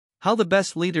How the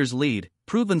Best Leaders Lead,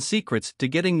 Proven Secrets to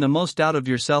Getting the Most Out of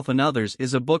Yourself and Others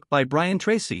is a book by Brian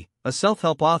Tracy, a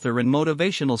self-help author and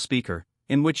motivational speaker,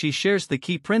 in which he shares the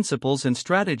key principles and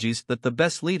strategies that the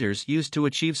best leaders use to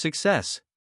achieve success.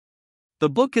 The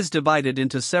book is divided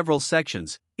into several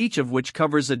sections, each of which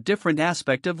covers a different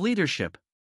aspect of leadership.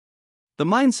 The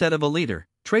mindset of a leader.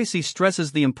 Tracy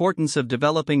stresses the importance of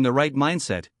developing the right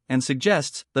mindset, and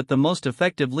suggests that the most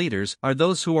effective leaders are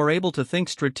those who are able to think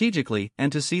strategically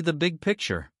and to see the big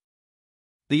picture.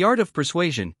 The art of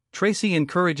persuasion. Tracy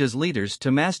encourages leaders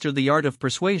to master the art of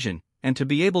persuasion, and to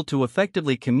be able to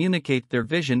effectively communicate their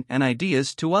vision and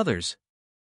ideas to others.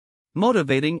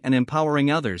 Motivating and empowering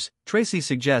others. Tracy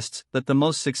suggests that the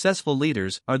most successful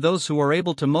leaders are those who are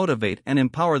able to motivate and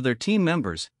empower their team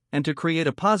members, and to create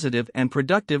a positive and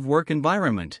productive work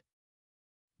environment.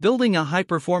 Building a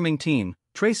high-performing team.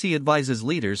 Tracy advises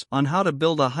leaders on how to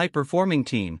build a high-performing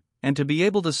team, and to be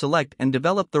able to select and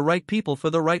develop the right people for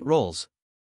the right roles.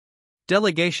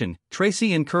 Delegation.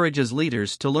 Tracy encourages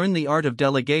leaders to learn the art of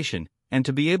delegation, and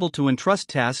to be able to entrust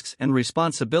tasks and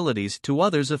responsibilities to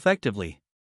others effectively.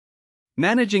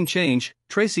 Managing change.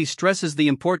 Tracy stresses the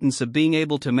importance of being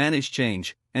able to manage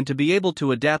change, and to be able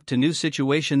to adapt to new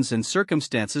situations and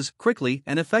circumstances quickly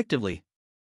and effectively.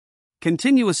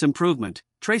 Continuous improvement.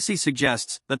 Tracy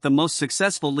suggests that the most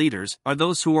successful leaders are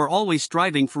those who are always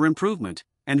striving for improvement,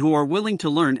 and who are willing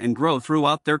to learn and grow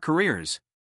throughout their careers.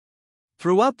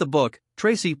 Throughout the book,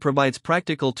 Tracy provides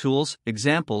practical tools,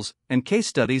 examples, and case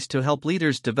studies to help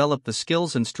leaders develop the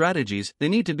skills and strategies they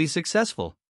need to be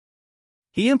successful.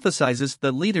 He emphasizes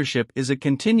that leadership is a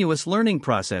continuous learning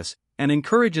process, and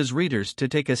encourages readers to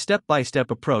take a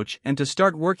step-by-step approach and to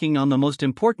start working on the most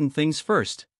important things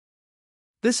first.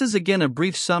 This is again a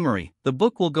brief summary. The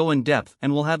book will go in depth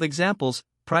and will have examples,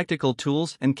 practical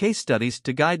tools, and case studies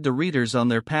to guide the readers on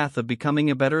their path of becoming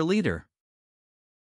a better leader.